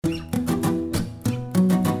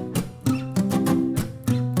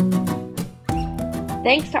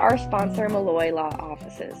Thanks to our sponsor, Malloy Law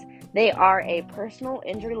Offices. They are a personal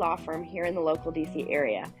injury law firm here in the local DC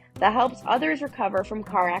area that helps others recover from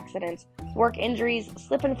car accidents, work injuries,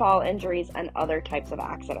 slip and fall injuries, and other types of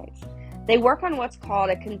accidents. They work on what's called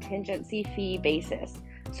a contingency fee basis.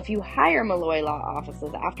 So if you hire Malloy Law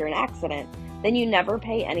Offices after an accident, then you never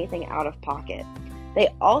pay anything out of pocket. They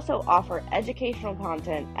also offer educational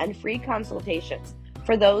content and free consultations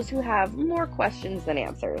for those who have more questions than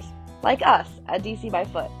answers. Like us at DC by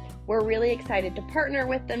Foot, we're really excited to partner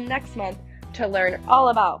with them next month to learn all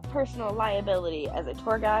about personal liability as a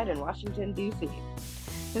tour guide in Washington, D.C.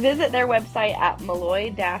 Visit their website at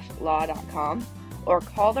malloy-law.com or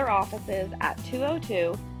call their offices at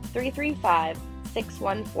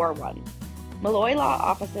 202-335-6141. Malloy Law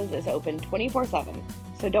Offices is open 24/7,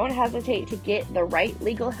 so don't hesitate to get the right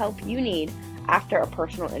legal help you need after a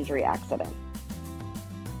personal injury accident.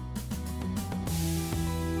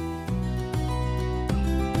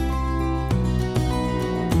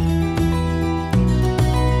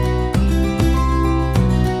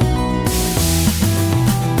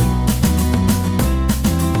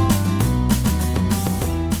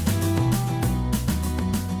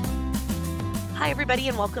 Everybody,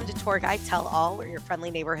 and welcome to Tour Guide Tell All. We're your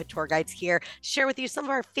friendly neighborhood tour guides here, share with you some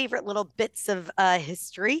of our favorite little bits of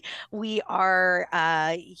history. We are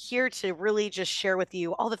here to really just share with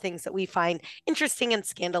you all the things that we find interesting and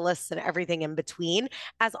scandalous and everything in between.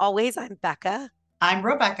 As always, I'm Becca. I'm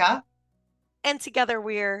Rebecca. And together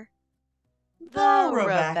we're the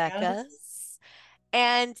Rebeccas.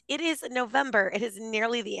 And it is November. It is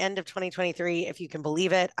nearly the end of 2023, if you can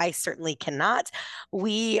believe it. I certainly cannot.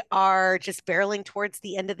 We are just barreling towards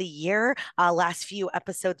the end of the year, last few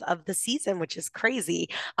episodes of the season, which is crazy.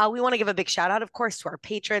 We want to give a big shout out, of course, to our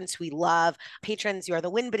patrons. We love patrons. You are the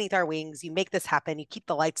wind beneath our wings. You make this happen. You keep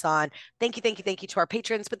the lights on. Thank you, thank you, thank you to our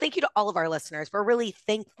patrons, but thank you to all of our listeners. We're really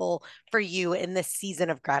thankful for you in this season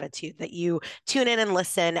of gratitude that you tune in and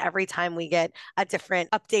listen every time we get a different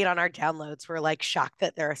update on our downloads. We're like shocked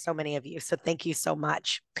that there are so many of you. So thank you so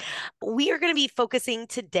much. We are going to be focusing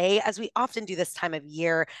today, as we often do this time of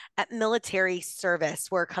year, at military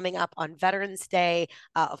service. We're coming up on Veterans Day,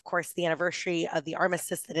 of course, the anniversary of the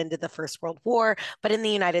armistice that ended the First World War. But in the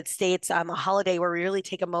United States, a holiday where we really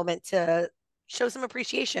take a moment to show some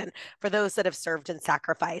appreciation for those that have served and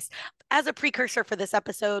sacrificed. As a precursor for this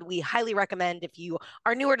episode, we highly recommend, if you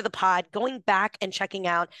are newer to the pod, going back and checking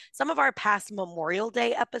out some of our past Memorial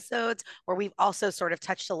Day episodes, where we've also sort of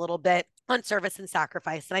touched a little bit on service and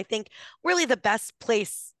sacrifice. And I think really the best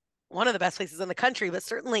place, one of the best places in the country, but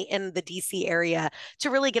certainly in the DC area, to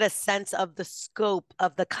really get a sense of the scope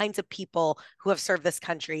of the kinds of people who have served this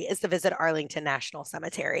country is to visit Arlington National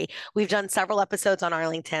Cemetery. We've done several episodes on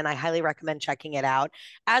Arlington. I highly recommend checking it out.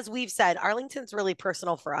 As we've said, Arlington's really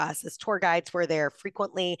personal for us. As tour guides, we're there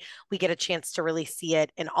frequently. We get a chance to really see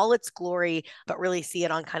it in all its glory, but really see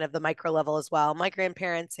it on kind of the micro level as well. My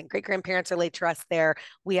grandparents and great-grandparents are laid to rest there.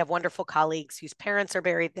 We have wonderful colleagues whose parents are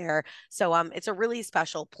buried there. So it's a really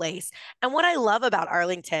special place. And what I love about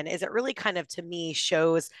Arlington is it really kind of, to me,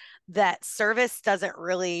 shows that service doesn't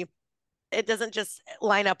just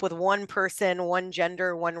line up with one person, one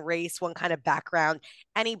gender, one race, one kind of background.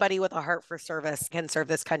 Anybody with a heart for service can serve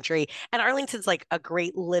this country. And Arlington's like a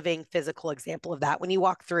great living physical example of that. When you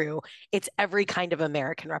walk through, it's every kind of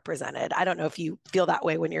American represented. I don't know if you feel that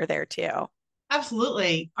way when you're there too.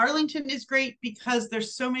 Absolutely. Arlington is great because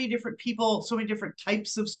there's so many different people, so many different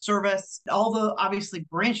types of service. All the obviously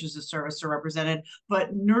branches of service are represented,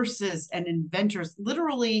 but nurses and inventors,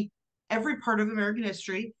 literally every part of American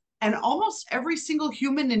history and almost every single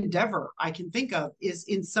human endeavor I can think of is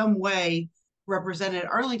in some way represented at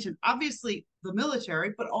Arlington. Obviously the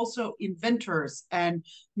military, but also inventors and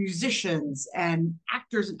musicians and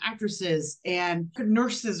actors and actresses and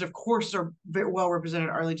nurses, of course, are very well represented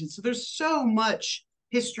at Arlington. So there's so much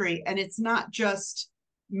history, and it's not just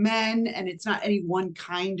men, and it's not any one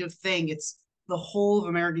kind of thing. It's the whole of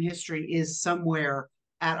American history is somewhere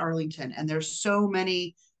at Arlington, and there's so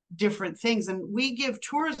many different things. And we give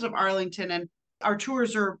tours of Arlington, and our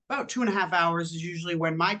tours are about 2.5 hours is usually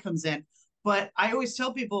when mine comes in. But I always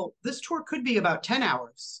tell people this tour could be about 10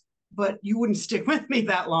 hours, but you wouldn't stick with me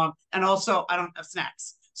that long. And also I don't have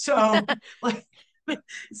snacks. So like,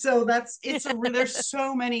 so there's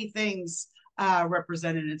so many things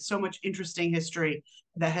represented and so much interesting history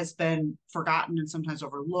that has been forgotten and sometimes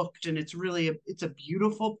overlooked. And it's really, it's a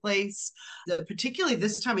beautiful place. Particularly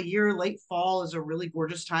this time of year, late fall is a really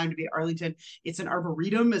gorgeous time to be at Arlington. It's an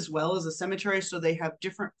arboretum as well as a cemetery. So they have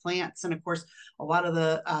different plants. And of course, a lot of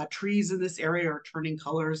the trees in this area are turning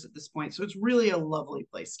colors at this point. So it's really a lovely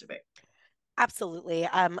place to be. Absolutely.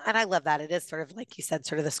 And I love that. It is sort of like you said,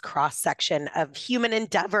 sort of this cross section of human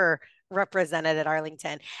endeavor represented at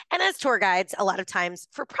Arlington. And as tour guides, a lot of times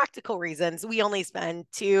for practical reasons, we only spend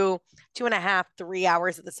 2.5, 3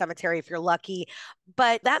 hours at the cemetery if you're lucky.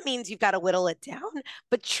 But that means you've got to whittle it down.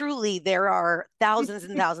 But truly, there are thousands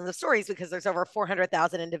and thousands of stories because there's over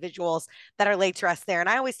 400,000 individuals that are laid to rest there. And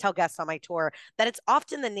I always tell guests on my tour that it's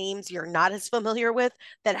often the names you're not as familiar with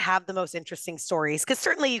that have the most interesting stories. Because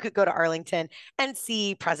certainly you could go to Arlington and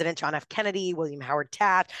see President John F. Kennedy, William Howard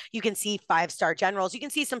Taft. You can see five-star generals. You can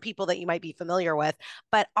see some people that you might be familiar with.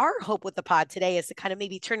 But our hope with the pod today is to kind of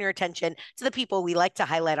maybe turn your attention to the people we like to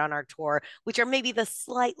highlight on our tour, which are maybe the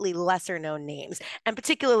slightly lesser known names. And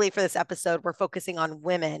particularly for this episode, we're focusing on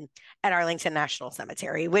women at Arlington National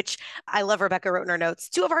Cemetery, which I love. Rebecca wrote in her notes,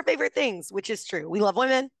 two of our favorite things, which is true. We love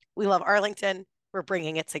women. We love Arlington. We're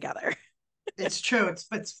bringing it together. It's true.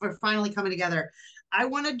 We're finally coming together. I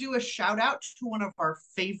want to do a shout out to one of our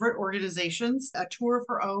favorite organizations, A Tour of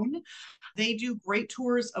Her Own. They do great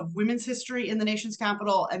tours of women's history in the nation's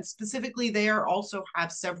capital, and specifically, they also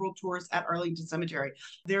have several tours at Arlington Cemetery.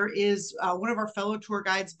 There is one of our fellow tour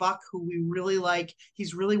guides, Buck, who we really like.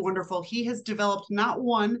 He's really wonderful. He has developed not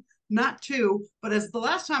one, not two, but as the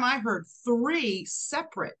last time I heard, three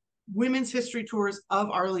separate women's history tours of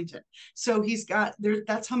Arlington. So he's got there.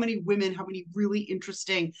 That's how many women, how many really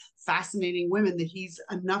interesting, fascinating women that he's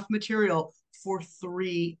enough material for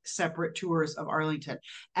three separate tours of Arlington.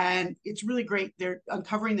 And it's really great. They're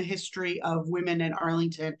uncovering the history of women in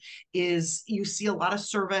Arlington. Is you see a lot of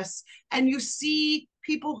service, and you see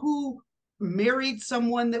people who married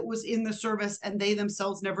someone that was in the service and they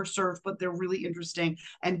themselves never served, but they're really interesting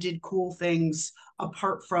and did cool things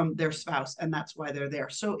apart from their spouse, and that's why they're there.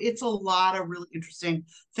 So it's a lot of really interesting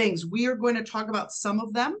things. We are going to talk about some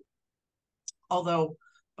of them, although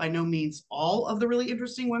by no means all of the really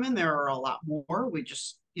interesting women. There are a lot more. We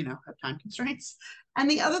just, have time constraints. And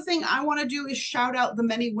the other thing I want to do is shout out the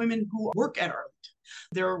many women who work at Arlington.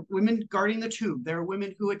 There are women guarding the tomb. There are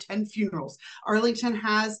women who attend funerals. Arlington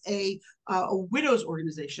has a widows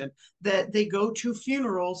organization that they go to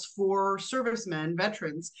funerals for servicemen,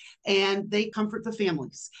 veterans, and they comfort the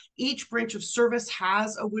families. Each branch of service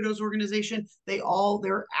has a widows organization.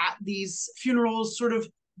 They're at these funerals sort of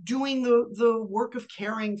doing the work of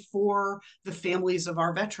caring for the families of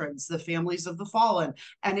our veterans, the families of the fallen.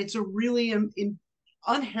 And it's a really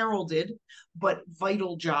unheralded but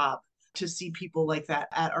vital job to see people like that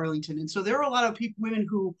at Arlington. And so there are a lot of women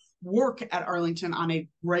who work at Arlington on a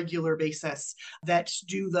regular basis that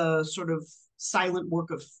do the sort of silent work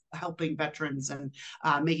of helping veterans and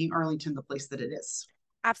making Arlington the place that it is.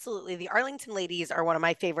 Absolutely. The Arlington ladies are one of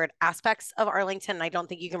my favorite aspects of Arlington. I don't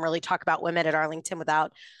think you can really talk about women at Arlington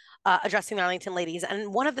without addressing the Arlington ladies.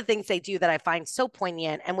 And one of the things they do that I find so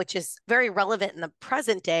poignant and which is very relevant in the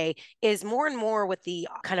present day is more and more with the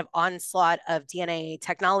kind of onslaught of DNA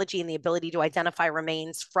technology and the ability to identify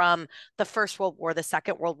remains from the First World War, the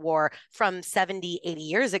Second World War, from 70, 80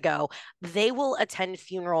 years ago, they will attend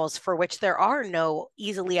funerals for which there are no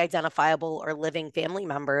easily identifiable or living family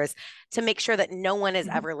members to make sure that no one is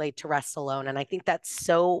ever laid to rest alone. And I think that's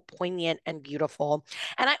so poignant and beautiful.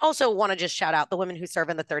 And I also want to just shout out the women who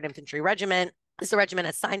serve in the 3rd Infantry Regiment. This is a regiment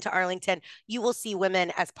assigned to Arlington. You will see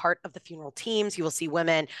women as part of the funeral teams. You will see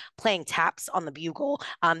women playing taps on the bugle.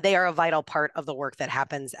 They are a vital part of the work that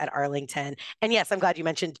happens at Arlington. And yes, I'm glad you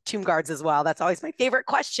mentioned tomb guards as well. That's always my favorite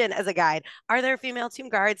question as a guide. Are there female tomb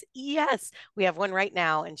guards? Yes, we have one right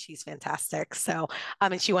now, and she's fantastic. So,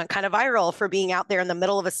 and she went kind of viral for being out there in the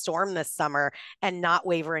middle of a storm this summer and not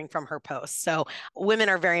wavering from her post. So women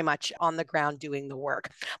are very much on the ground doing the work.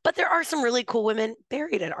 But there are some really cool women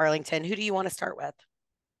buried at Arlington. Who do you want to start with?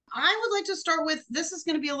 I would like to start with, this is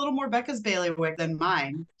going to be a little more Becca's bailiwick than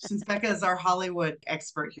mine, since Becca is our Hollywood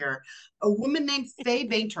expert here. A woman named Faye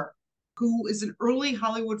Bainter, who is an early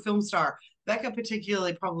Hollywood film star. Becca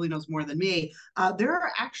particularly probably knows more than me. There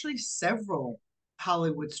are actually several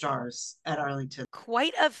Hollywood stars at Arlington.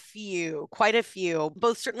 Quite a few,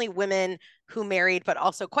 both certainly women who married, but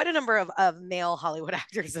also quite a number of male Hollywood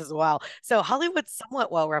actors as well. So Hollywood's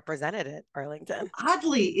somewhat well represented at Arlington.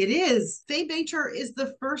 Oddly, it is. Faye Bainter is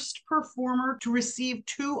the first performer to receive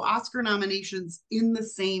 2 Oscar nominations in the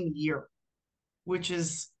same year, which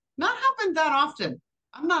is not happened that often.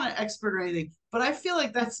 I'm not an expert or anything, but I feel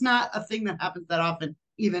like that's not a thing that happens that often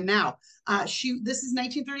even now. This is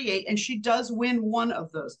 1938, and she does win one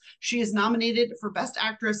of those. She is nominated for Best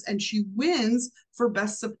Actress, and she wins for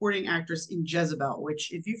Best Supporting Actress in Jezebel,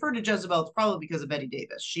 which, if you've heard of Jezebel, it's probably because of Betty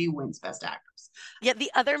Davis. She wins Best Actress. Yeah,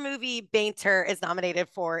 the other movie Bainter is nominated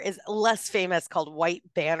for is less famous, called White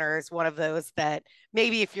Banners, one of those that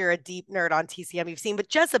maybe if you're a deep nerd on TCM, you've seen.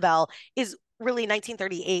 But Jezebel is really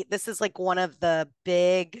 1938. This is like one of the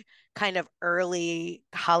big kind of early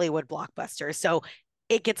Hollywood blockbusters. So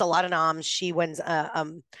it gets a lot of noms. She wins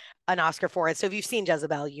an Oscar for it. So if you've seen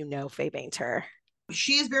Jezebel, you know Faye Bainter.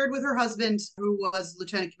 She is buried with her husband, who was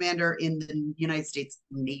lieutenant commander in the United States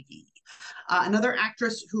Navy. Another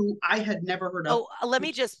actress who I had never heard of. Oh, let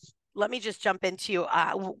me just jump into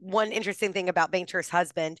one interesting thing about Bainter's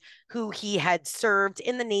husband, who he had served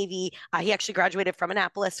in the Navy. He actually graduated from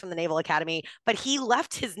Annapolis from the Naval Academy, but he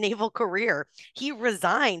left his naval career. He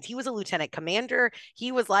resigned. He was a lieutenant commander.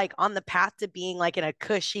 He was like on the path to being like in a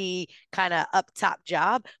cushy kind of up top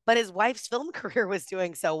job, but his wife's film career was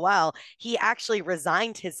doing so well. He actually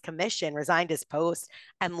resigned his commission, resigned his post,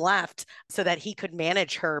 and left so that he could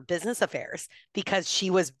manage her business affairs because she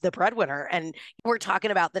was the breadwinner. And we're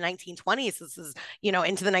talking about the 1920s. This is,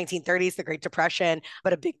 into the 1930s, the Great Depression,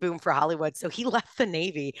 but a big boom for Hollywood. So he left the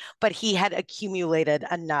Navy, but he had accumulated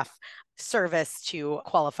enough service to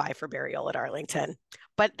qualify for burial at Arlington.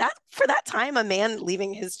 But that for that time, a man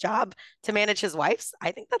leaving his job to manage his wife's,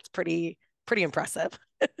 I think that's pretty impressive.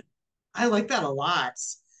 I like that a lot.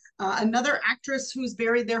 Another actress who's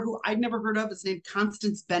buried there who I'd never heard of is named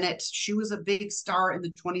Constance Bennett. She was a big star in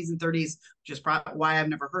the 20s and 30s, which is probably why I've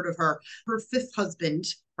never heard of her. Her fifth husband,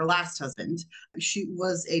 her last husband, she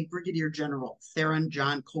was a brigadier general, Theron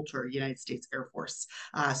John Coulter, United States Air Force.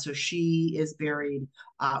 So she is buried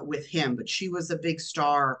with him, but she was a big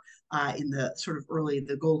star in the sort of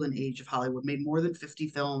the golden age of Hollywood, made more than 50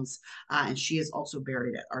 films, and she is also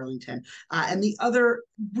buried at Arlington. And the other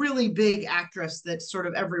really big actress that sort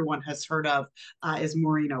of everyone has heard of is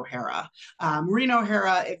Maureen O'Hara. Maureen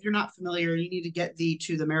O'Hara, if you're not familiar, you need to get thee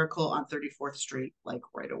to the Miracle on 34th Street like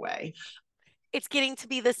right away. It's getting to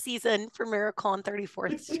be the season for Miracle on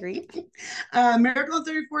 34th Street. Miracle on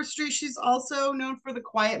 34th Street. She's also known for The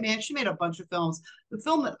Quiet Man. She made a bunch of films. The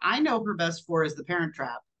film that I know her best for is The Parent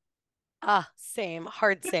Trap. Same,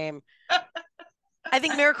 hard same. I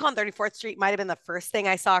think Miracle on 34th Street might have been the first thing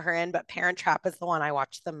I saw her in, but Parent Trap is the one I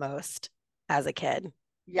watched the most as a kid.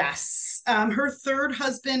 Yes. Her third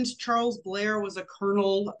husband, Charles Blair, was a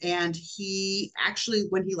colonel, and he actually,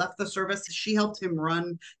 when he left the service, she helped him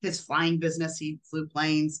run his flying business. He flew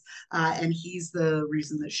planes, and he's the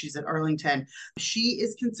reason that she's at Arlington. She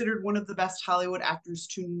is considered one of the best Hollywood actors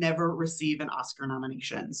to never receive an Oscar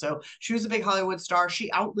nomination. So she was a big Hollywood star.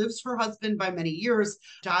 She outlives her husband by many years,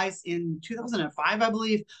 dies in 2005, I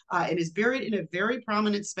believe, and is buried in a very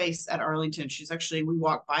prominent space at Arlington. We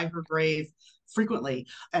walk by her grave frequently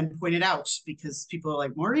and pointed out because people are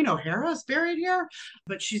like, Maureen O'Hara is buried here,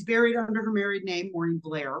 but she's buried under her married name, Maureen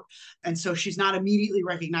Blair. And so she's not immediately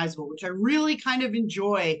recognizable, which I really kind of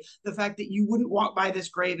enjoy the fact that you wouldn't walk by this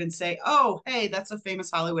grave and say, oh, hey, that's a famous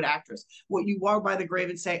Hollywood actress. What you walk by the grave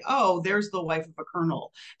and say, oh, there's the wife of a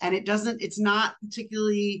colonel. And it's not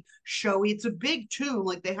particularly showy. It's a big tomb.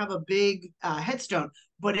 Like they have a big headstone,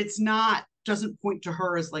 but doesn't point to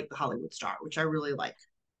her as like the Hollywood star, which I really like.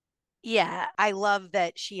 Yeah, I love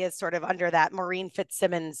that she is sort of under that Maureen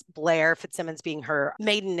Fitzsimmons Blair, Fitzsimmons being her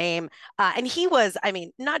maiden name. And he was,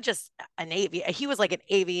 not just he was like an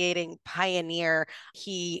aviating pioneer.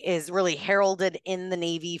 He is really heralded in the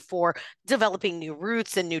Navy for developing new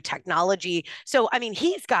routes and new technology. So,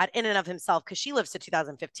 he's got in and of himself, because she lives to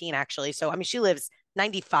 2015, actually. So, she lives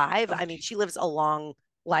 95. She lives a long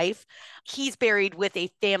life. He's buried with a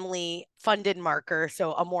family funded marker,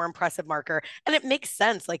 so a more impressive marker. And it makes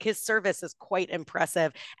sense. Like his service is quite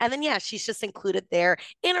impressive. And then, she's just included there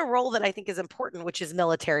in a role that I think is important, which is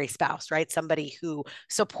military spouse, right? Somebody who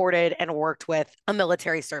supported and worked with a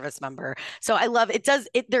military service member. So I love it.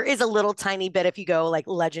 There is a little tiny bit, if you go like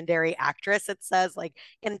legendary actress, it says like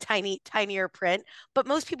in tinier print, but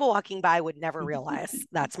most people walking by would never realize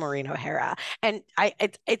that's Maureen O'Hara. And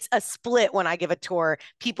it's a split when I give a tour.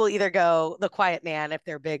 People either go The Quiet Man if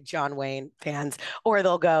they're big John Wayne fans, or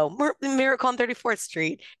they'll go Miracle on 34th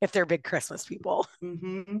Street if they're big Christmas people.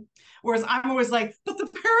 Mm-hmm. Whereas I'm always like, but The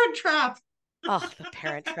Parent Trap. Oh, The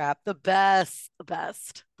Parent Trap, the best.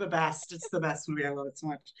 It's the best movie. I love it so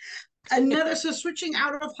much. So switching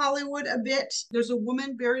out of Hollywood a bit, there's a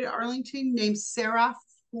woman buried at Arlington named Sarah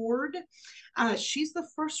Ford. She's the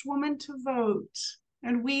first woman to vote.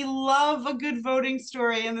 And we love a good voting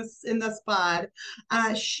story in this pod.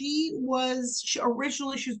 Originally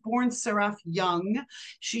she was born Seraph Young.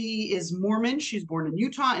 She is Mormon. She's born in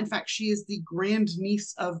Utah. In fact, she is the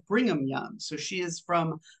grandniece of Brigham Young. So she is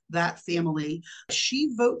from that family. She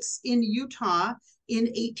votes in Utah in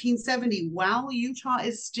 1870. While Utah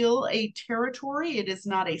is still a territory, it is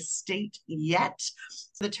not a state yet.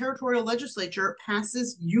 The territorial legislature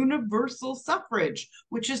passes universal suffrage,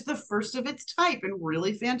 which is the first of its type and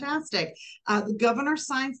really fantastic. The governor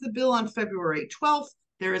signs the bill on February 12th.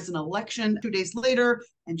 There is an election 2 days later,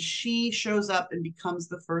 and she shows up and becomes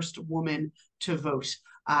the first woman to vote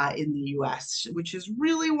in the US, which is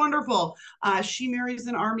really wonderful. She marries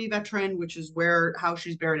an Army veteran, which is how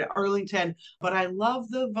she's buried at Arlington. But I love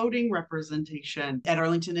the voting representation at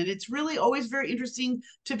Arlington. And it's really always very interesting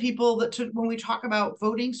to people when we talk about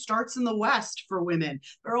voting starts in the West for women.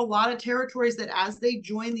 There are a lot of territories that as they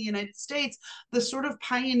join the United States, the sort of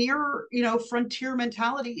pioneer, frontier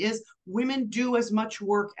mentality is women do as much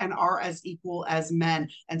work and are as equal as men.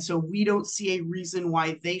 And so we don't see a reason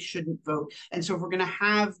why they shouldn't vote. And so if we're going to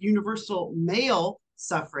have universal male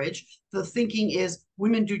suffrage, the thinking is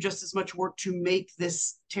women do just as much work to make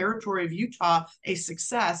this territory of Utah a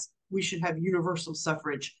success. We should have universal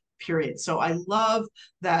suffrage, period. So I love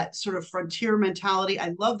that sort of frontier mentality.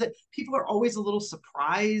 I love that people are always a little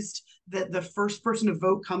surprised that the first person to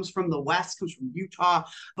vote comes from the West, comes from Utah,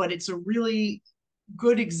 but it's a really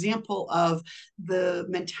good example of the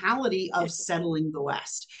mentality of settling the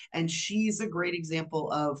West. And she's a great example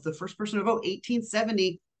of the first person to vote,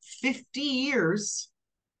 1870, 50 years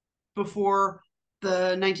before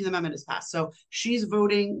the 19th Amendment is passed. So she's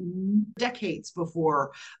voting decades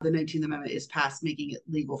before the 19th Amendment is passed, making it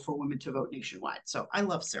legal for women to vote nationwide. So I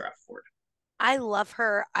love Sarah Ford. I love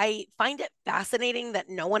her. I find it fascinating that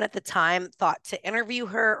no one at the time thought to interview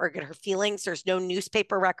her or get her feelings. There's no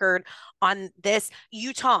newspaper record on this.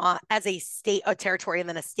 Utah, as a state, a territory, and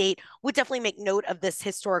then a state, would definitely make note of this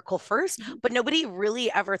historical first, but nobody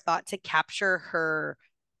really ever thought to capture her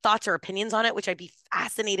thoughts or opinions on it, which I'd be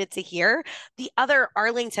fascinated to hear. The other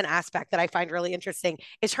Arlington aspect that I find really interesting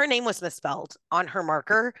is her name was misspelled on her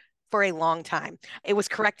marker for a long time. It was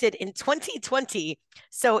corrected in 2020.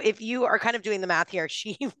 So if you are kind of doing the math here,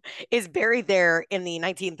 she is buried there in the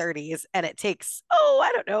 1930s, and it takes,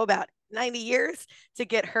 I don't know, about 90 years to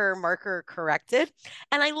get her marker corrected.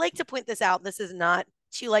 And I like to point this out. This is not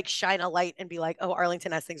to shine a light and be like, oh,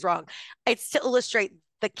 Arlington has things wrong. It's to illustrate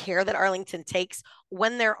the care that Arlington takes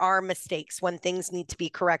when there are mistakes, when things need to be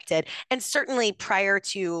corrected. And certainly prior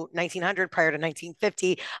to 1900, prior to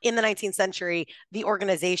 1950, in the 19th century, the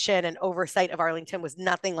organization and oversight of Arlington was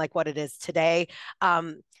nothing like what it is today.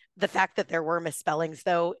 The fact that there were misspellings,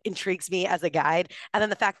 though, intrigues me as a guide. And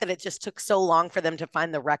then the fact that it just took so long for them to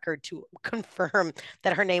find the record to confirm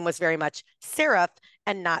that her name was very much Seraph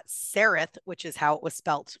and not Sereth, which is how it was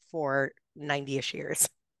spelt for 90-ish years.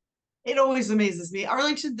 It always amazes me.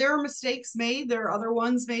 Arlington, there are mistakes made. There are other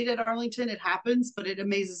ones made at Arlington. It happens, but it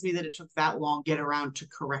amazes me that it took that long to get around to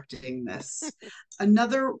correcting this.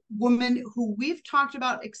 Another woman who we've talked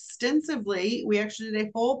about extensively, we actually did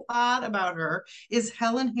a whole pod about her, is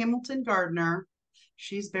Helen Hamilton Gardner.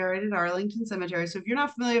 She's buried at Arlington Cemetery. So if you're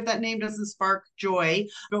not familiar, if that name doesn't spark joy,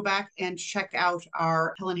 go back and check out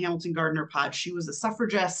our Helen Hamilton Gardner pod. She was a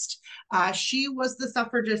suffragist. She was the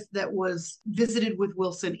suffragist that was visited with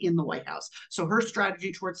Wilson in the White House. So her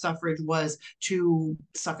strategy towards suffrage was to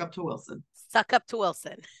suck up to Wilson. Suck up to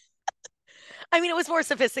Wilson. I mean, it was more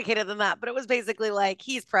sophisticated than that, but it was basically like,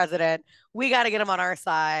 he's president. We got to get him on our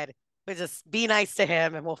side. We just be nice to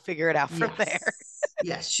him and we'll figure it out from there.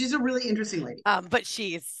 Yes, she's a really interesting lady. But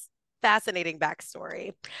she's fascinating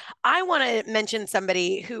backstory. I want to mention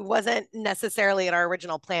somebody who wasn't necessarily in our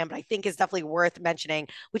original plan, but I think is definitely worth mentioning,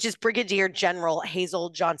 which is Brigadier General Hazel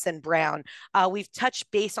Johnson Brown. We've touched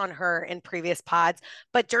base on her in previous pods,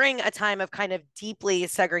 but during a time of kind of deeply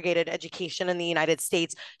segregated education in the United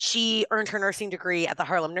States, she earned her nursing degree at the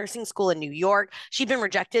Harlem Nursing School in New York. She'd been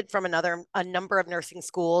rejected from a number of nursing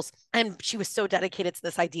schools, and she was so dedicated to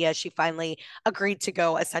this idea, she finally agreed to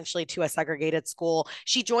go essentially to a segregated school.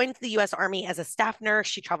 She joined the U.S. Army as a staff nurse.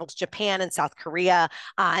 She traveled to Japan and South Korea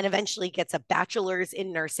and eventually gets a bachelor's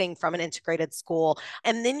in nursing from an integrated school.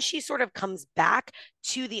 And then she sort of comes back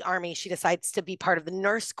to the Army. She decides to be part of the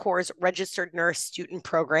Nurse Corps' registered nurse student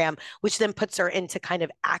program, which then puts her into kind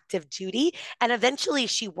of active duty. And eventually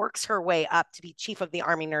she works her way up to be chief of the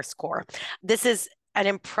Army Nurse Corps. This is an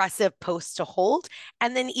impressive post to hold.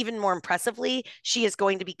 And then, even more impressively, she is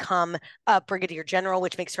going to become a brigadier general,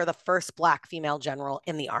 which makes her the first Black female general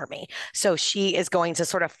in the Army. So she is going to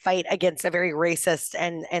sort of fight against a very racist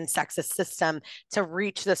and sexist system to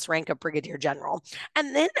reach this rank of brigadier general.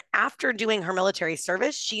 And then, after doing her military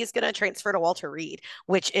service, she is going to transfer to Walter Reed,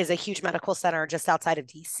 which is a huge medical center just outside of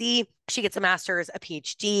DC. She gets a master's, a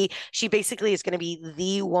PhD. She basically is going to be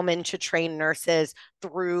the woman to train nurses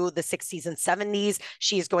through the 60s and 70s.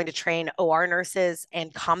 She is going to train OR nurses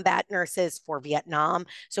and combat nurses for Vietnam.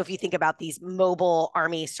 So if you think about these mobile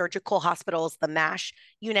Army surgical hospitals, the MASH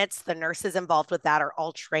units, the nurses involved with that are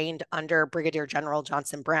all trained under Brigadier General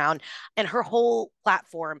Johnson Brown. And her whole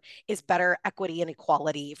platform is better equity and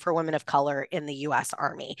equality for women of color in the US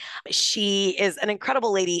Army. She is an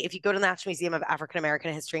incredible lady. If you go to the National Museum of African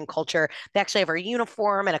American History and Culture, they actually have her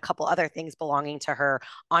uniform and a couple other things belonging to her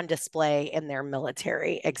on display in their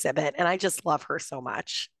military exhibit. And I just love her so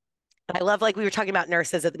much. I love, like we were talking about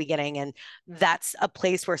nurses at the beginning, and that's a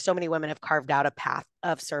place where so many women have carved out a path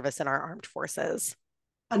of service in our armed forces.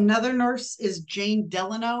 Another nurse is Jane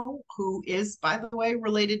Delano, who is, by the way,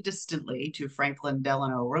 related distantly to Franklin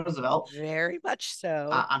Delano Roosevelt. Very much so.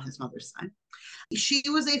 On his mother's side. She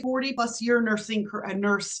was a 40-plus-year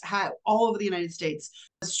nurse all over the United States.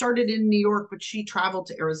 Started in New York, but she traveled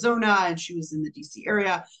to Arizona and she was in the DC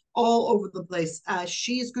area, all over the place.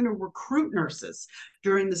 She is going to recruit nurses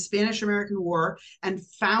during the Spanish-American War and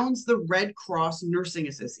founds the Red Cross Nursing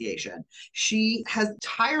Association. She has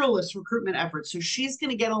tireless recruitment efforts, so she's going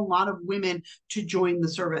to get a lot of women to join the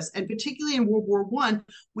service. And particularly in World War I,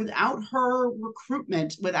 without her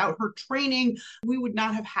recruitment, without her training, we would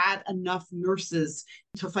not have had enough nurses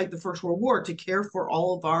to fight the First World War, to care for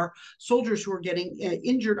all of our soldiers who are getting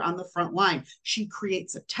injured on the front line. She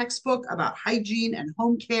creates a textbook about hygiene and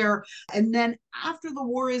home care. And then after the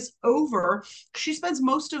war is over, she spends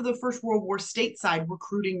most of the First World War stateside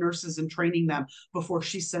recruiting nurses and training them before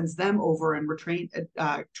she sends them over and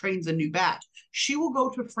trains a new batch. She will go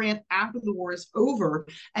to France after the war is over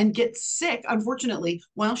and get sick, unfortunately,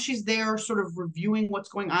 while she's there sort of reviewing what's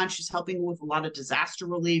going on. She's helping with a lot of disaster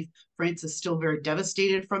relief. France is still very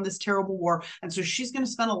devastated from this terrible war. And so she's going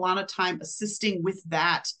to spend a lot of time assisting with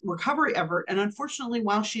that recovery effort. And unfortunately,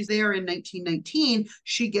 while she's there in 1919,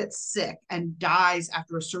 she gets sick and dies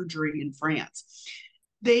after a surgery in France.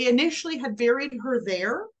 They initially had buried her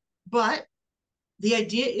there, but the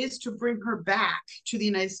idea is to bring her back to the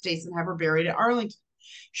United States and have her buried at Arlington.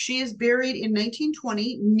 She is buried in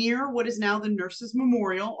 1920 near what is now the Nurses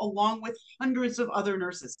Memorial, along with hundreds of other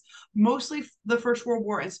nurses, mostly the First World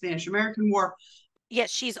War and Spanish-American War. Yes,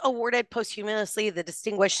 she's awarded posthumously the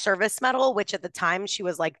Distinguished Service Medal, which at the time she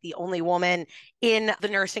was like the only woman in the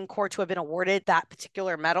nursing corps to have been awarded that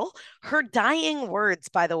particular medal. Her dying words,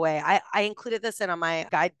 by the way, I included this in on my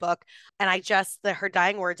guidebook, and her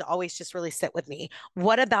dying words always just really sit with me.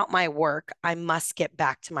 What about my work? I must get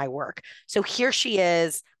back to my work. So here she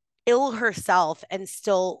is, ill herself, and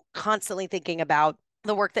still constantly thinking about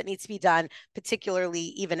the work that needs to be done, particularly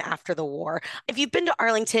even after the war. If you've been to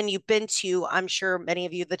Arlington, you've been to, I'm sure many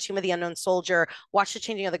of you, the Tomb of the Unknown Soldier, watch the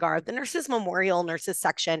Changing of the Guard. The Nurses Memorial Nurses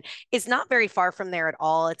section is not very far from there at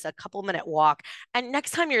all. It's a couple-minute walk. And next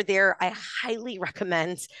time you're there, I highly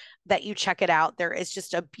recommend that you check it out. There is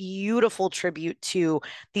just a beautiful tribute to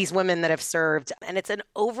these women that have served. And it's an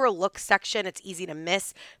overlooked section. It's easy to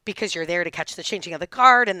miss because you're there to catch the Changing of the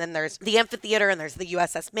Guard. And then there's the amphitheater and there's the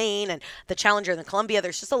USS Maine and the Challenger and the Columbia.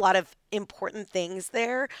 There's just a lot of important things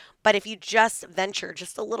there. But if you just venture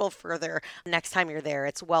just a little further next time you're there,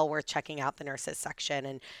 it's well worth checking out the nurses section.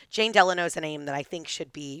 And Jane Delano is a name that I think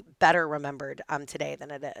should be better remembered today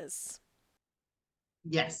than it is.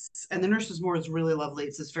 Yes. And the Nurses Memorial is really lovely.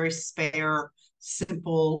 It's this very spare,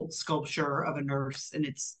 simple sculpture of a nurse, and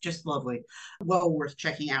it's just lovely. Well worth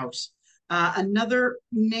checking out. Another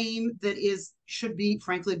name that should be,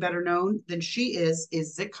 frankly, better known than she is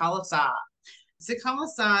Zicalasa.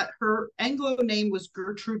 Zicalasa, her Anglo name was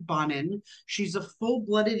Gertrude Bonin. She's a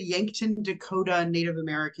full-blooded Yankton, Dakota Native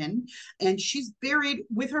American, and she's buried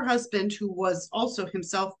with her husband, who was also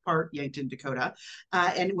himself part Yankton, Dakota,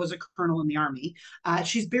 and was a colonel in the Army.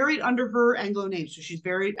 She's buried under her Anglo name, so she's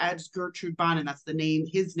buried as Gertrude Bonin. That's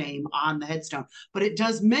his name on the headstone. But it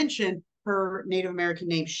does mention her Native American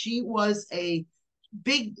name. She was a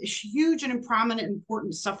big, huge, and prominent,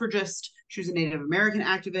 important suffragist. She was a Native American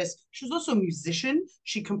activist. She was also a musician.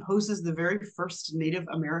 She composes the very first Native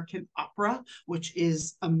American opera, which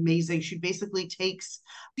is amazing. She basically takes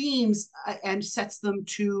themes and sets them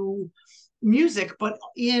to music, but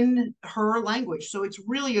in her language. So it's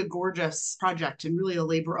really a gorgeous project and really a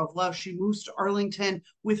labor of love. She moves to Arlington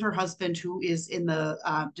with her husband, who is in the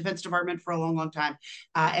Defense Department for a long, long time.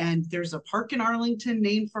 And there's a park in Arlington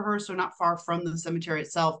named for her, so not far from the cemetery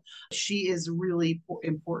itself. She is really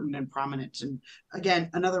important and prominent. And again,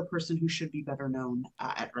 another person who should be better known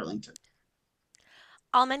at Arlington.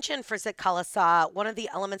 I'll mention for Zikalasa, one of the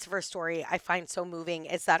elements of her story I find so moving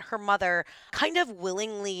is that her mother kind of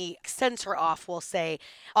willingly sends her off, we'll say,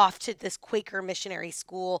 off to this Quaker missionary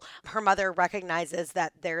school. Her mother recognizes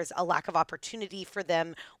that there's a lack of opportunity for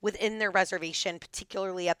them within their reservation,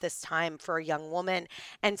 particularly at this time for a young woman,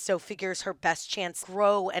 and so figures her best chance to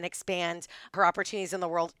grow and expand her opportunities in the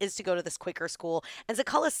world is to go to this Quaker school. And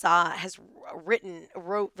Zikalasa has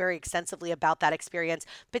wrote very extensively about that experience,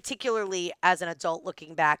 particularly as an adult looking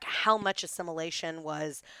back, how much assimilation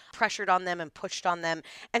was pressured on them and pushed on them.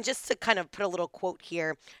 And just to kind of put a little quote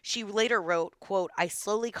here, she later wrote, quote, "I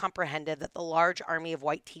slowly comprehended that the large army of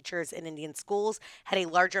white teachers in Indian schools had a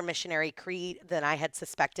larger missionary creed than I had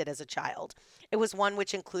suspected as a child. It was one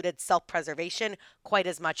which included self-preservation quite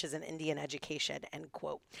as much as an Indian education," end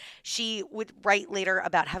quote. She would write later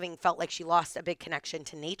about having felt like she lost a big connection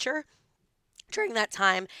to nature during that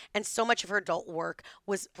time, and so much of her adult work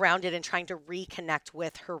was grounded in trying to reconnect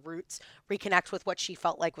with her roots, reconnect with what she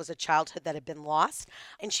felt like was a childhood that had been lost.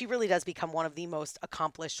 And she really does become one of the most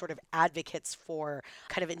accomplished sort of advocates for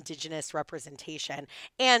kind of Indigenous representation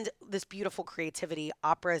and this beautiful creativity,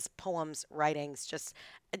 operas, poems, writings. Just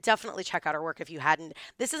definitely check out her work if you hadn't.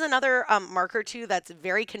 This is another marker too that's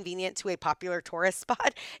very convenient to a popular tourist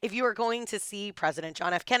spot. If you are going to see President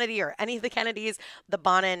John F. Kennedy or any of the Kennedys, the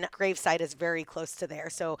Bonin gravesite is very close to there.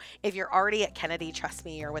 So if you're already at Kennedy, trust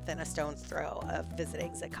me, you're within a stone's throw of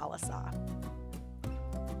visiting Zikalasa.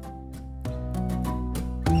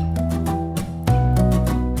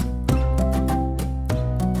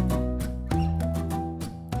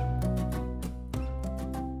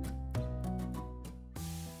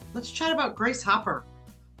 Let's chat about Grace Hopper.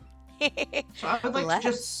 So I would like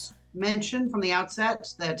to just mention from the outset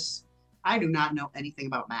that I do not know anything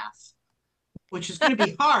about math, which is going to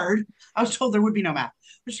be hard. I was told there would be no math,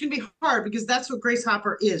 which is going to be hard because that's what Grace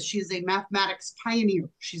Hopper is. She is a mathematics pioneer.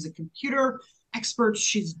 She's a computer expert.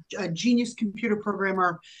 She's a genius computer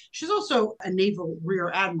programmer. She's also a naval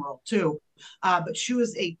rear admiral too. But she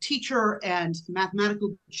was a teacher and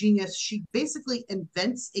mathematical genius. She basically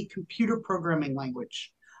invents a computer programming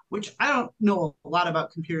language, which I don't know a lot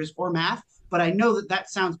about computers or math, but I know that that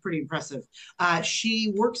sounds pretty impressive.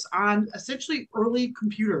 She works on essentially early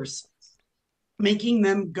computers, making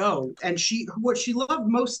them go. And what she loved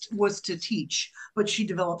most was to teach, but she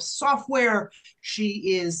develops software.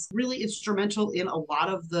 She is really instrumental in a lot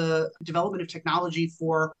of the development of technology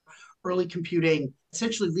for early computing,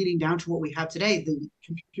 essentially leading down to what we have today. The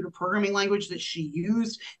computer programming language that she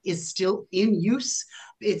used is still in use.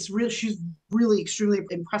 She's really extremely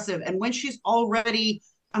impressive. And when she's already,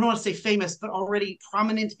 I don't want to say famous, but already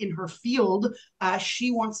prominent in her field, she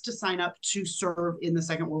wants to sign up to serve in the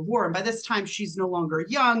Second World War. And by this time, she's no longer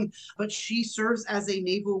young, but she serves as a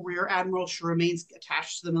naval rear admiral. She remains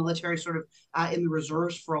attached to the military, sort of in the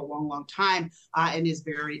reserves for a long, long time, and is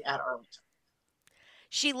buried at Arlington.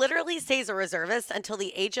 She literally stays a reservist until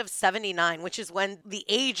the age of 79, which is when the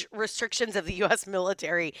age restrictions of the U.S.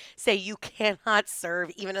 military say you cannot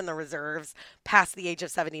serve, even in the reserves, past the age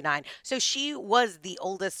of 79. So she was the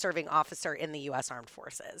oldest serving officer in the U.S. Armed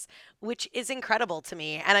Forces, which is incredible to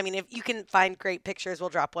me. And I mean, if you can find great pictures, we'll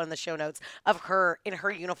drop one in the show notes of her in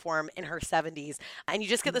her uniform in her 70s. And you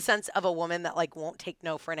just get the sense of a woman that like won't take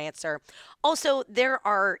no for an answer. Also, there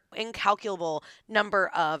are incalculable number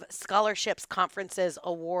of scholarships, conferences,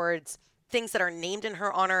 awards, things that are named in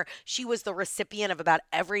her honor. She was the recipient of about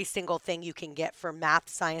every single thing you can get for math,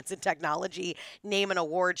 science, and technology. Name an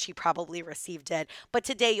award, she probably received it. But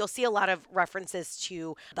today you'll see a lot of references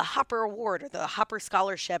to the Hopper Award or the Hopper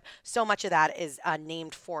Scholarship. So much of that is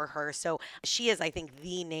named for her. So she is, I think,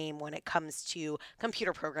 the name when it comes to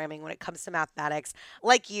computer programming, when it comes to mathematics.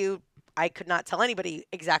 Like you, I could not tell anybody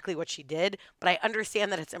exactly what she did, but I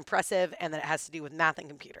understand that it's impressive and that it has to do with math and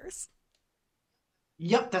computers.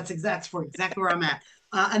 Yep, that's exactly where I'm at.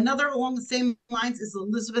 Another along the same lines is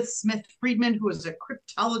Elizabeth Smith Friedman, who is a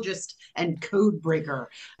cryptologist and code breaker.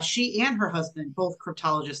 She and her husband, both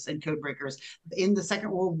cryptologists and code breakers. In the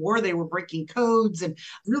Second World War, they were breaking codes and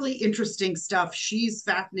really interesting stuff. She's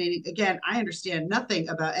fascinating. Again, I understand nothing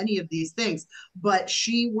about any of these things, but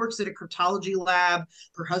she works at a cryptology lab.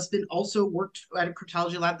 Her husband also worked at a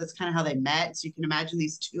cryptology lab. That's kind of how they met. So you can imagine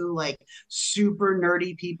these two like super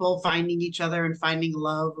nerdy people finding each other and finding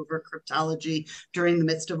love over cryptology during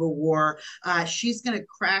the midst of a war. She's going to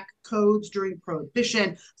crack codes during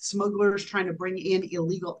Prohibition, smugglers trying to bring in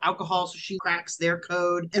illegal alcohol, so she cracks their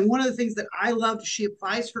code. And one of the things that I loved, she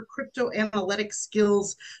applies her crypto analytic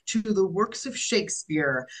skills to the works of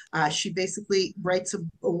Shakespeare. She basically writes an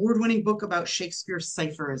award-winning book about Shakespeare's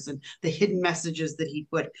ciphers and the hidden messages that he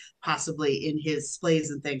put possibly in his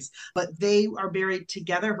plays and things. But they are buried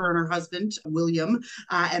together, her and her husband, William,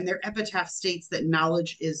 and their epitaph states that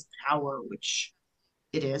knowledge is power, which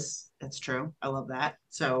it is. That's true. I love that.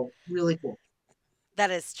 So really cool.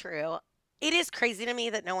 That is true. It is crazy to me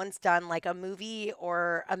that no one's done like a movie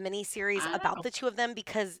or a mini series I about know. the two of them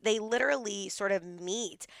because they literally sort of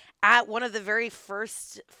meet at one of the very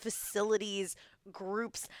first facilities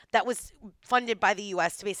groups that was funded by the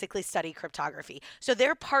US to basically study cryptography. So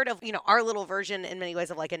they're part of, our little version in many ways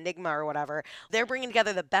of like Enigma or whatever. They're bringing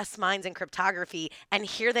together the best minds in cryptography and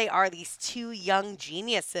here they are, these two young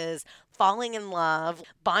geniuses falling in love,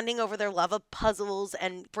 bonding over their love of puzzles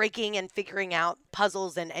and breaking and figuring out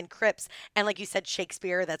puzzles and crypts. And like you said,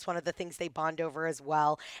 Shakespeare, that's one of the things they bond over as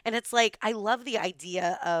well. And it's like, I love the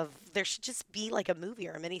idea of there should just be like a movie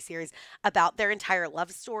or a miniseries about their entire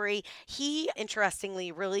love story. He,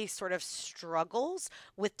 interestingly, really sort of struggles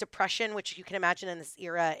with depression, which you can imagine in this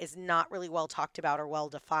era is not really well talked about or well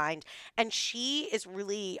defined. And she is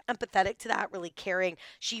really empathetic to that, really caring.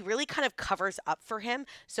 She really kind of covers up for him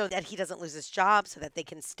so that he doesn't lose his job, so that they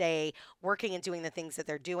can stay working and doing the things that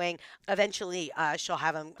they're doing. Eventually, she'll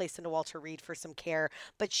have him placed into Walter Reed for some care,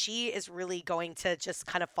 but she is really going to just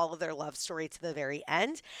kind of follow their love story to the very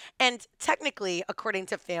end. And technically, according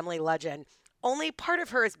to family legend, only part of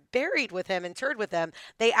her is buried with him, interred with him.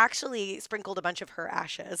 They actually sprinkled a bunch of her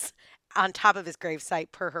ashes on top of his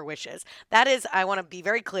gravesite per her wishes. That is, I want to be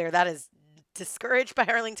very clear, that is discouraged by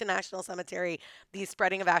Arlington National Cemetery. The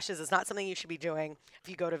spreading of ashes is not something you should be doing if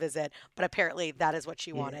you go to visit, but apparently that is what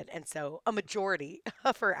she Yeah. wanted. And so a majority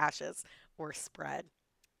of her ashes were spread.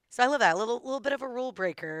 So I love that. A little bit of a rule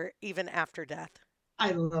breaker even after death.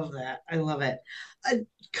 I love that. I love it. A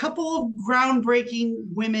couple of groundbreaking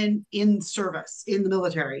women in service in the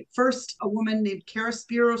military. First, a woman named Kara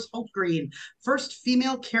Spiros Hultgreen, first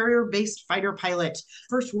female carrier-based fighter pilot,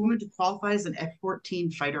 first woman to qualify as an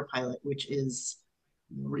F-14 fighter pilot, which is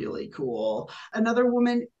really cool. Another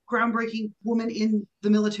woman, groundbreaking woman in the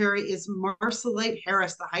military is Marcelite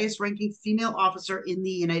Harris, the highest ranking female officer in the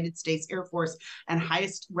United States Air Force and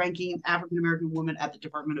highest ranking African American woman at the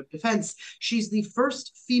Department of Defense. She's the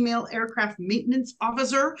first female aircraft maintenance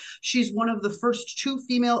officer. She's one of the first two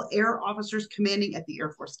female air officers commanding at the Air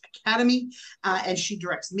Force Academy, and she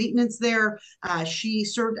directs maintenance there. She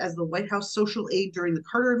served as the White House social aide during the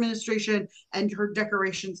Carter administration, and her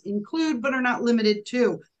decorations include, but are not limited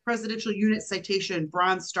to, Presidential Unit Citation,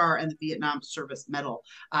 Bronze Star, and the Vietnam Service Medal.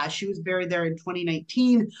 She was buried there in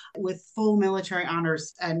 2019 with full military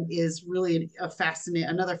honors and is really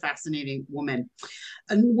another fascinating woman.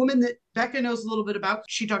 A woman that Becca knows a little bit about,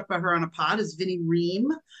 she talked about her on a pod, is Vinnie Ream,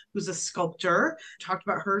 who's a sculptor. Talked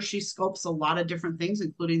about her. She sculpts a lot of different things,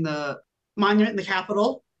 including the monument in the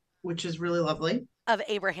Capitol, which is really lovely. Of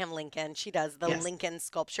Abraham Lincoln. She does the Yes. Lincoln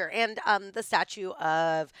sculpture and the statue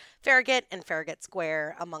of Farragut and Farragut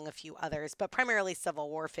Square, among a few others, but primarily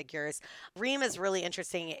Civil War figures. Reem is really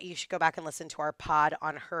interesting. You should go back and listen to our pod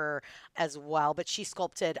on her as well, but she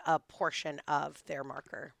sculpted a portion of their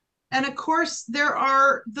marker. And of course, there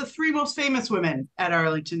are the three most famous women at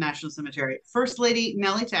Arlington National Cemetery. First Lady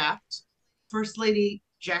Nellie Taft, First Lady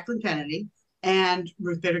Jacqueline Kennedy, and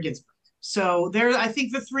Ruth Bader Ginsburg. So they're, I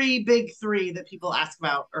think, the big three that people ask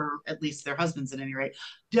about, or at least their husbands at any rate.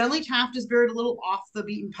 Nellie Taft is buried a little off the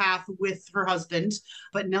beaten path with her husband,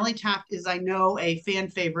 but Nellie Taft is, I know, a fan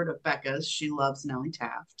favorite of Becca's. She loves Nellie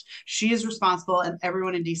Taft. She is responsible, and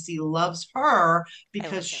everyone in DC loves her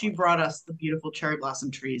because she Nellie. brought us the beautiful cherry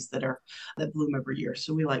blossom trees that bloom every year.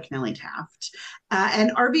 So we like Nellie Taft.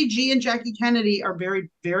 And RBG and Jackie Kennedy are buried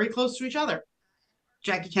very close to each other.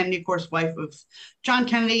 Jackie Kennedy, of course, wife of John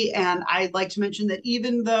Kennedy. And I'd like to mention that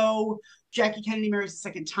even though Jackie Kennedy marries a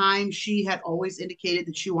second time, she had always indicated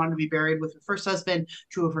that she wanted to be buried with her first husband.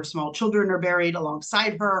 Two of her small children are buried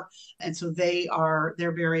alongside her. And so they're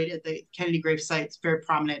buried at the Kennedy gravesite. It's very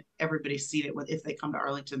prominent. Everybody's seen it if they come to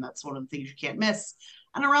Arlington. That's one of the things you can't miss.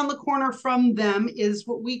 And around the corner from them is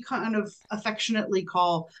what we kind of affectionately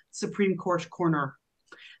call Supreme Court Corner,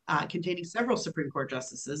 containing several Supreme Court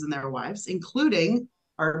justices and their wives, including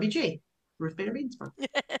RBG, Ruth Bader Ginsburg.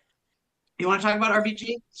 You want to talk about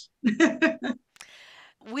RBG?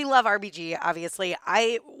 We love RBG, obviously.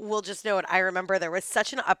 I will just note, I remember there was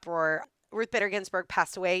such an uproar Ruth Bader Ginsburg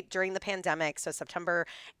passed away during the pandemic, so September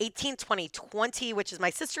 18th, 2020, which is my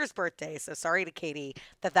sister's birthday. So sorry to Katie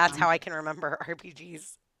that's how I can remember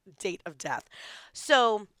RBG's date of death.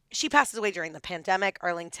 So she passes away during the pandemic.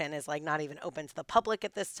 Arlington is like not even open to the public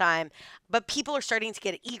at this time, but people are starting to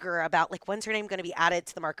get eager about like when's her name going to be added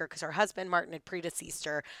to the marker because her husband Martin had predeceased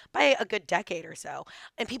her by a good decade or so.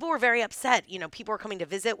 And people were very upset. People were coming to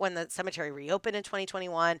visit when the cemetery reopened in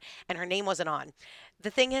 2021 and her name wasn't on. The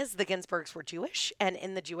thing is, the Ginsburgs were Jewish, and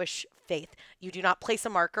in the Jewish faith, you do not place a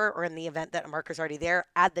marker, or in the event that a marker is already there,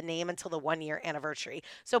 add the name until the 1 year anniversary.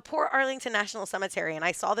 So poor Arlington National Cemetery, and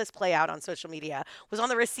I saw this play out on social media, was on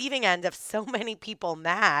the receiving end of so many people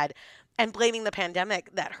mad and blaming the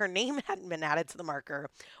pandemic that her name hadn't been added to the marker.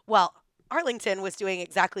 Well, Arlington was doing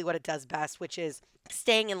exactly what it does best, which is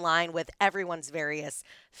staying in line with everyone's various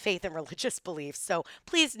faith and religious beliefs. So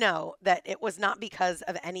please know that it was not because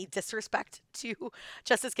of any disrespect to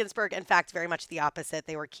Justice Ginsburg. In fact, very much the opposite.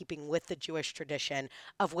 They were keeping with the Jewish tradition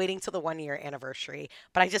of waiting till the 1 year anniversary.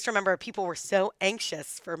 But I just remember people were so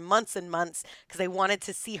anxious for months and months because they wanted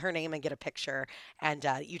to see her name and get a picture. And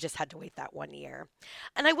you just had to wait that 1 year.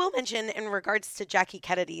 And I will mention in regards to Jackie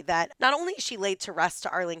Kennedy that not only is she laid to rest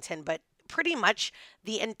to Arlington, but pretty much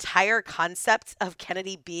the entire concept of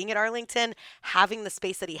Kennedy being at Arlington, having the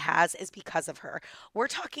space that he has, is because of her. We're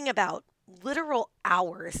talking about literal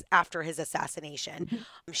hours after his assassination.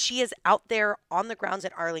 She is out there on the grounds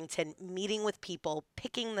at Arlington, meeting with people,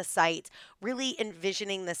 picking the site, really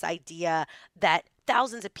envisioning this idea that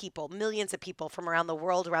thousands of people, millions of people from around the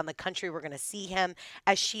world, around the country, were going to see him.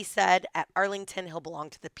 As she said, at Arlington, he'll belong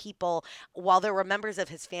to the people. While there were members of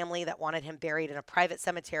his family that wanted him buried in a private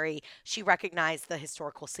cemetery, she recognized the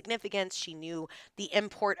historical significance. She knew the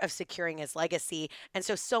import of securing his legacy. And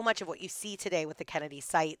so much of what you see today with the Kennedy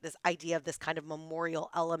site, this idea of this kind of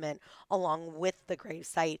memorial element along with the grave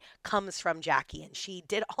site, comes from Jackie. And she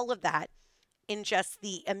did all of that in just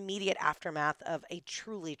the immediate aftermath of a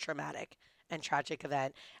truly traumatic and tragic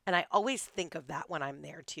event. And I always think of that when I'm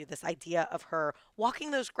there too, this idea of her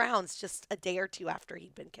walking those grounds just a day or two after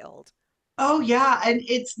he'd been killed. Oh yeah, and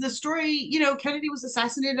it's the story, Kennedy was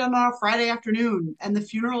assassinated on a Friday afternoon and the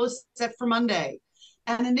funeral is set for Monday.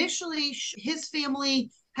 And initially his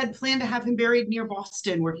family had planned to have him buried near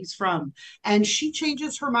Boston, where he's from. And she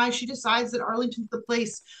changes her mind. She decides that Arlington's the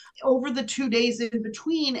place over the 2 days in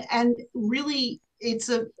between. And really, it's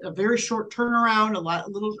a very short turnaround,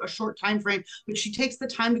 a short time frame, but she takes the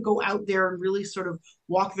time to go out there and really sort of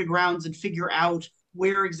walk the grounds and figure out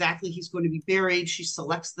where exactly he's going to be buried. She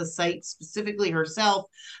selects the site specifically herself.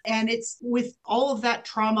 And it's with all of that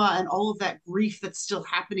trauma and all of that grief that's still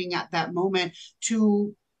happening at that moment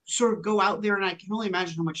to sort of go out there, and I can only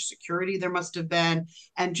imagine how much security there must have been,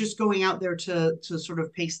 and just going out there to sort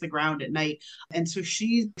of pace the ground at night. And so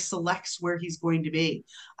she selects where he's going to be,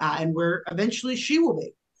 and where eventually she will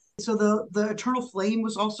be. So the eternal flame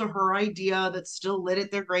was also her idea, that's still lit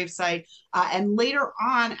at their gravesite. And later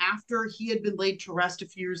on, after he had been laid to rest a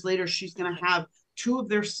few years later, she's going to have two of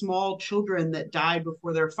their small children that died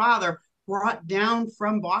before their father brought down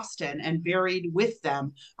from Boston and buried with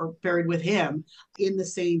them, or buried with him, in the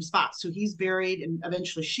same spot. So he's buried, and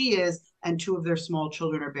eventually she is, and two of their small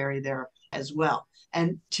children are buried there as well.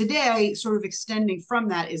 And today, sort of extending from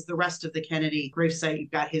that, is the rest of the Kennedy gravesite.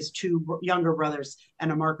 You've got his two younger brothers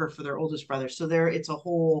and a marker for their oldest brother. So there, it's a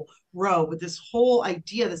whole row. But this whole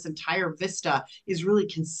idea, this entire vista, is really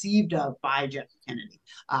conceived of by Jackie Kennedy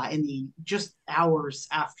in the just hours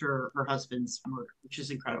after her husband's murder, which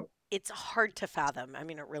is incredible. It's hard to fathom. I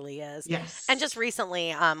mean, it really is. Yes. And just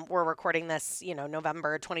recently, we're recording this,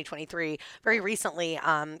 November 2023. Very recently,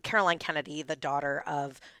 Caroline Kennedy, the daughter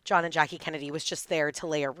of John and Jackie Kennedy, was just there to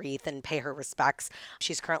lay a wreath and pay her respects.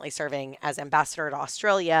 She's currently serving as ambassador to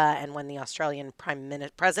Australia, and when the Australian Prime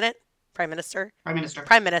Minister,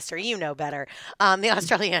 you know better. The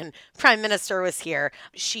Australian Prime Minister was here.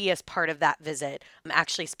 She, as part of that visit,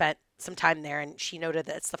 actually spent some time there, and she noted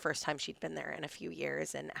that it's the first time she'd been there in a few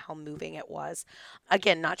years, and how moving it was.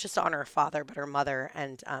 Again, not just to honor her father, but her mother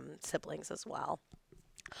and siblings as well.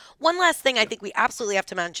 One last thing I think we absolutely have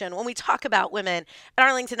to mention when we talk about women at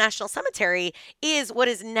Arlington National Cemetery is what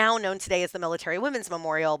is now known today as the Military Women's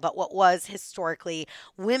Memorial, but what was historically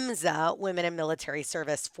WIMSA, Women in Military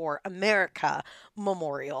Service for America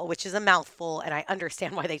Memorial, which is a mouthful, and I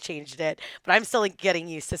understand why they changed it, but I'm still getting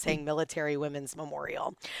used to saying Military Women's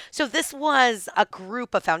Memorial. So this was a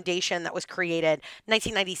foundation that was created in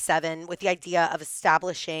 1997 with the idea of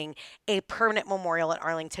establishing a permanent memorial at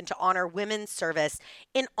Arlington to honor women's service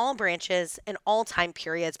in in all branches, in all time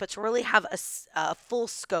periods, but to really have a full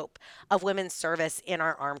scope of women's service in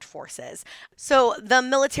our armed forces. So the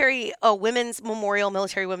military women's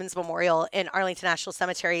memorial in Arlington National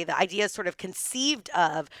Cemetery, the idea is sort of conceived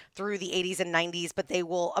of through the 80s and 90s, but they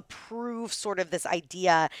will approve sort of this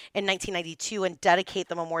idea in 1992 and dedicate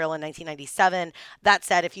the memorial in 1997. That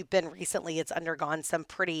said, if you've been recently, it's undergone some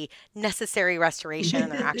pretty necessary restoration,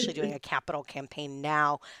 and they're actually doing a capital campaign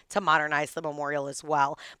now to modernize the memorial as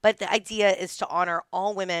well. But the idea is to honor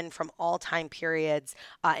all women from all time periods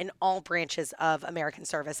in all branches of American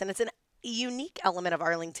service. And it's an unique element of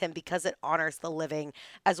Arlington because it honors the living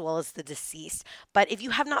as well as the deceased. But if you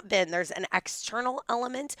have not been, there's an external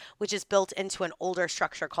element which is built into an older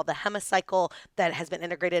structure called the hemicycle that has been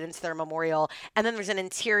integrated into their memorial. And then there's an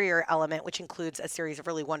interior element which includes a series of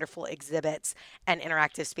really wonderful exhibits and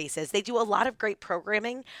interactive spaces. They do a lot of great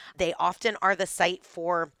programming. They often are the site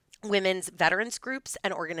for women's veterans groups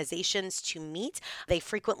and organizations to meet. They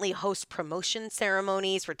frequently host promotion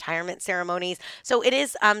ceremonies, retirement ceremonies. So it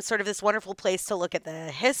is sort of this wonderful place to look at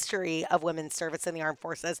the history of women's service in the armed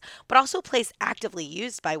forces, but also a place actively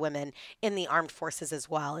used by women in the armed forces as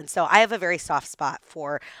well. And so I have a very soft spot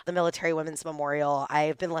for the Military Women's Memorial.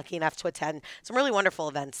 I've been lucky enough to attend some really wonderful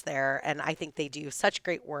events there, and I think they do such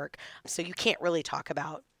great work. So you can't really talk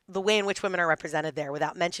about the way in which women are represented there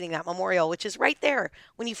without mentioning that memorial, which is right there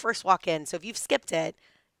when you first walk in. So if you've skipped it,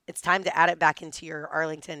 it's time to add it back into your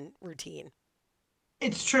Arlington routine.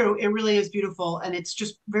 It's true. It really is beautiful. And it's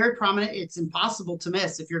just very prominent. It's impossible to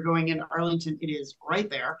miss. If you're going into Arlington, it is right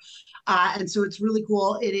there. And so it's really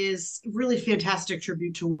cool. It is really fantastic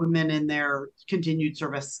tribute to women and their continued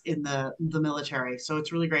service in the military. So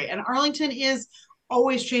it's really great. And Arlington is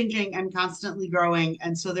always changing and constantly growing.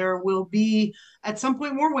 And so there will be at some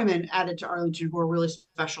point more women added to Arlington who are really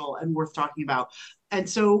special and worth talking about. And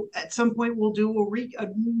so at some point we'll do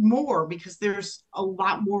more because there's a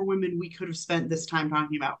lot more women we could have spent this time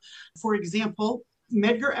talking about. For example,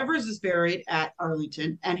 Medgar Evers is buried at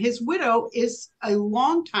Arlington, and his widow is a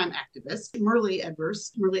longtime activist, Merle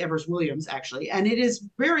Evers Williams, actually. And it is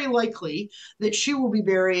very likely that she will be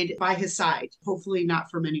buried by his side, hopefully not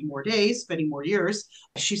for many more days, many more years.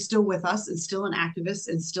 She's still with us and still an activist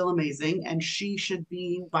and still amazing, and she should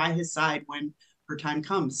be by his side when her time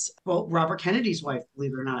comes. Well, Robert Kennedy's wife,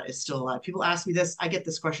 believe it or not, is still alive. People ask me this. I get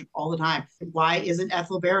this question all the time. Why isn't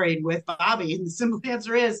Ethel buried with Bobby? And the simple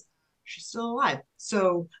answer is she's still alive.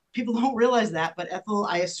 So people don't realize that, but Ethel,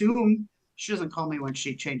 I assume, she doesn't call me when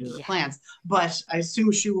she changes her plans, but I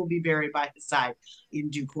assume she will be buried by his side in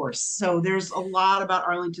due course. So there's a lot about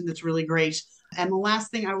Arlington that's really great. And the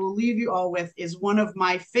last thing I will leave you all with is one of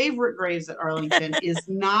my favorite graves at Arlington is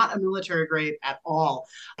not a military grave at all.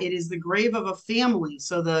 It is the grave of a family.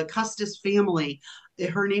 So the Custis family,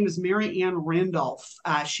 her name is Mary Ann Randolph.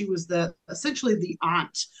 She was essentially the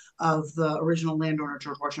aunt of the original landowner,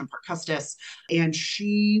 George Washington Parke Custis. And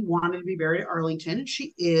she wanted to be buried at Arlington, and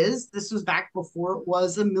she is. This was back before it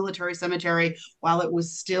was a military cemetery, while it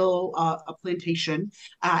was still a plantation.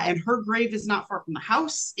 And her grave is not far from the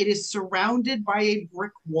house. It is surrounded by a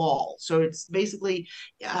brick wall. So it's basically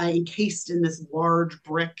encased in this large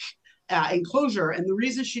brick enclosure. And the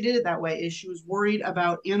reason she did it that way is she was worried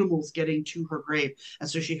about animals getting to her grave. And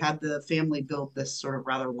so she had the family build this sort of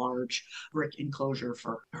rather large brick enclosure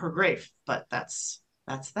for her grave. But that's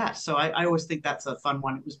that. So I always think that's a fun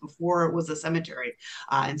one. It was before it was a cemetery.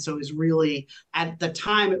 And so it was really, at the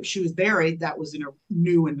time she was buried, that was a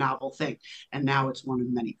new and novel thing. And now it's one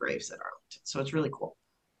of many graves at Arlington. So it's really cool.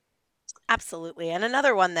 Absolutely. And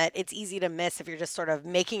another one that it's easy to miss if you're just sort of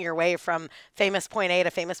making your way from famous point A to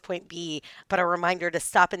famous point B, but a reminder to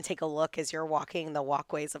stop and take a look as you're walking the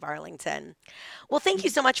walkways of Arlington. Well, thank you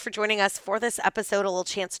so much for joining us for this episode, a little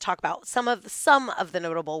chance to talk about some of the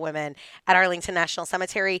notable women at Arlington National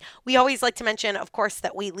Cemetery. We always like to mention, of course,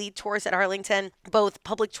 that we lead tours at Arlington, both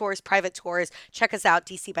public tours, private tours. Check us out,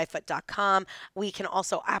 dcbyfoot.com. We can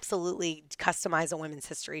also absolutely customize a women's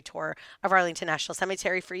history tour of Arlington National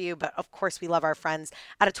Cemetery for you, but of course, we love our friends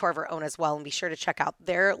at A Tour of Our Own as well, and be sure to check out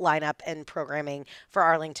their lineup and programming for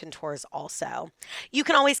Arlington tours also. You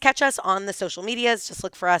can always catch us on the social medias. Just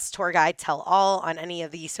look for us, Tour Guide Tell All, on any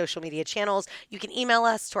of the social media channels. You can email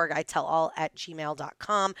us,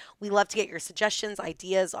 tourguidetellall@gmail.com. We love to get your suggestions,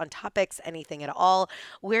 ideas on topics, anything at all.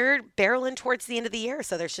 We're barreling towards the end of the year,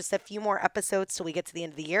 so there's just a few more episodes till we get to the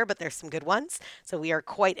end of the year, but there's some good ones. So we are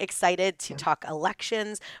quite excited to talk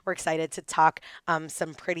elections. We're excited to talk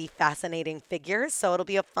some pretty fascinating figures. So it'll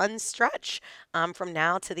be a fun stretch from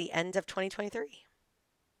now to the end of 2023.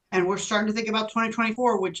 And we're starting to think about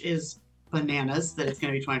 2024, which is bananas that it's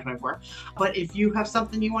going to be 2024. But if you have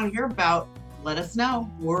something you want to hear about, let us know.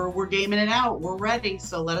 We're gaming it out. We're ready.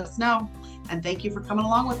 So let us know. And thank you for coming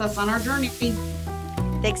along with us on our journey.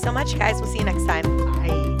 Thanks so much, guys. We'll see you next time.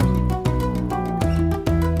 Bye.